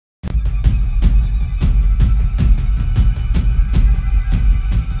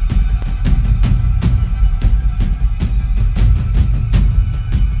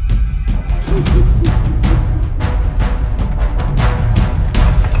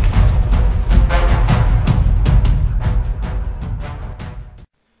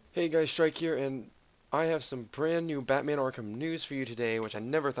Hey guys, Strike here, and I have some brand new Batman Arkham news for you today, which I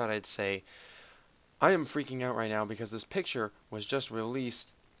never thought I'd say. I am freaking out right now because this picture was just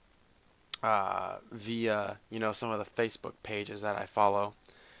released via, some of the Facebook pages that I follow.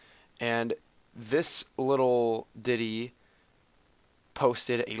 And this little ditty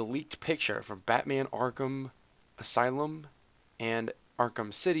posted a leaked picture from Batman Arkham Asylum and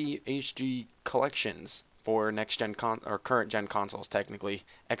Arkham City HD collections for next gen or current gen consoles, technically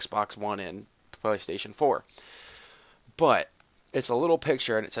Xbox One and PlayStation 4. But it's a little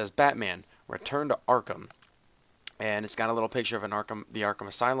picture and it says Batman Return to Arkham, and it's got a little picture of the Arkham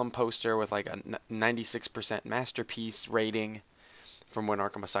Asylum poster with like a 96% masterpiece rating from when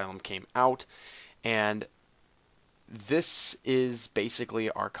Arkham Asylum came out, and this is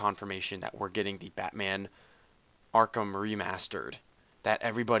basically our confirmation that we're getting the Batman Arkham Remastered that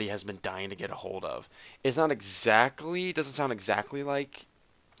everybody has been dying to get a hold of. It's not exactly, doesn't sound exactly like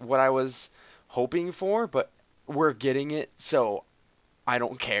what I was hoping for, but we're getting it, so I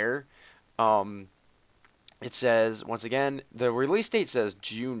don't care. It says, once again, the release date says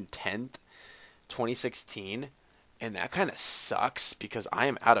June 10th, 2016, and that kind of sucks because I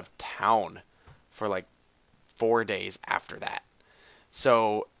am out of town for like 4 days after that.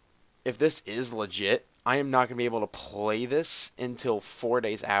 So if this is legit, I am not going to be able to play this until 4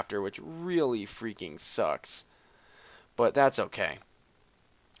 days after, which really freaking sucks. But that's okay.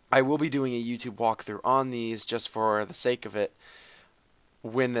 I will be doing a YouTube walkthrough on these just for the sake of it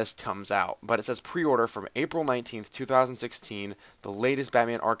when this comes out. But it says pre-order from April 19th, 2016, the latest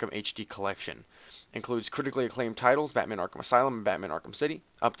Batman Arkham HD collection. Includes critically acclaimed titles, Batman Arkham Asylum and Batman Arkham City,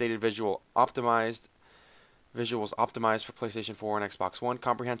 updated visuals optimized for PlayStation 4 and Xbox One.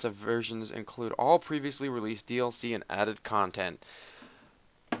 Comprehensive versions include all previously released DLC and added content.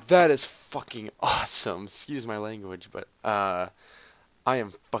 That is fucking awesome. Excuse my language, but I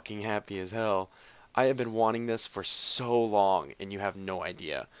am fucking happy as hell. I have been wanting this for so long, and you have no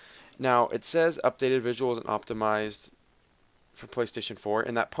idea. Now, it says updated visuals and optimized for PlayStation 4,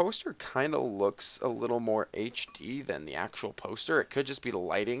 and that poster kind of looks a little more HD than the actual poster. It could just be the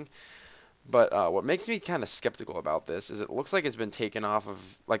lighting. But what makes me kind of skeptical about this is it looks like it's been taken off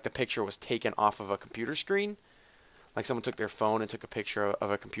of, like the picture was taken off of a computer screen. Like someone took their phone and took a picture of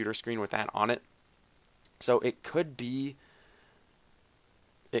a computer screen with that on it. So it could be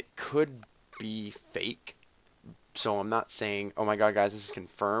fake. So I'm not saying, oh my god guys, this is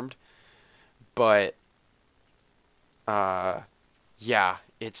confirmed. But yeah,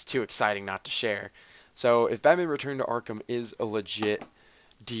 it's too exciting not to share. So if Batman Return to Arkham is a legit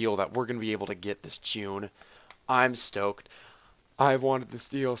deal that we're going to be able to get this June, I'm stoked. I've wanted this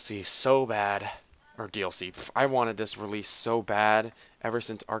DLC so bad. Or DLC. I wanted this release so bad ever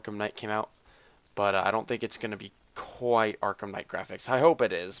since Arkham Knight came out. But I don't think it's going to be quite Arkham Knight graphics. I hope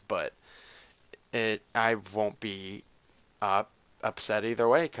it is, but I won't be upset either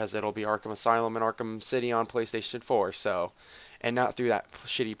way because it'll be Arkham Asylum and Arkham City on PlayStation 4. So, and not through that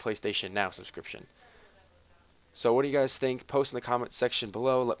shitty PlayStation Now subscription. So what do you guys think? Post in the comment section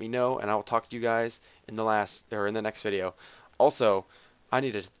below. Let me know, and I will talk to you guys in the next video. Also, I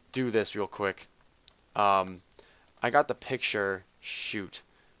need to do this real quick. I got the picture. Shoot,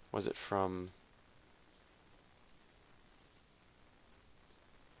 was it from?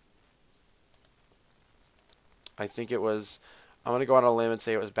 I think it was. I'm gonna go out on a limb and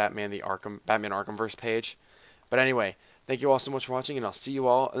say it was Batman Arkhamverse page. But anyway, thank you all so much for watching, and I'll see you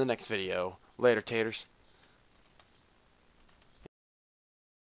all in the next video. Later, taters.